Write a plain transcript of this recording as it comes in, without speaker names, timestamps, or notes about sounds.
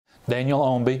Daniel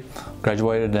Ownby,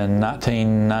 graduated in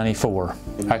 1994.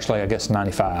 Actually, I guess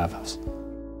 95.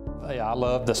 Yeah, I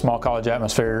love the small college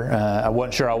atmosphere. I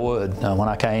wasn't sure I would. When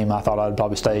I came, I thought I'd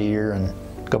probably stay here and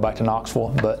go back to Knoxville,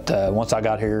 but once I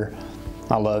got here,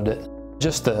 I loved it.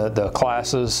 Just the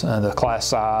classes and the class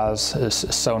size is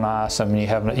so nice. I mean,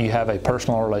 you have a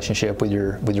personal relationship with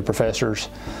your professors,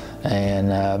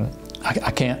 and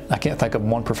I can't think of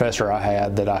one professor I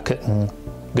had that I couldn't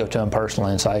go to him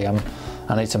personally and say,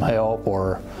 I need some help,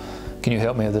 or can you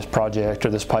help me with this project or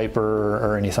this paper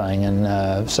or anything.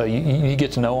 And so you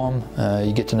get to know them,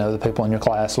 you get to know the people in your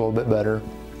class a little bit better,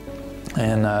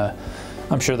 and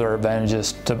I'm sure there are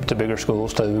advantages to bigger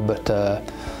schools too, but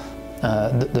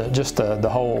just the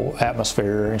whole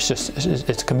atmosphere,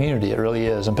 it's a community, it really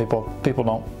is, and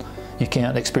you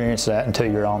can't experience that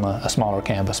until you're on a smaller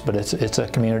campus, but it's a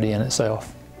community in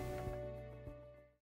itself.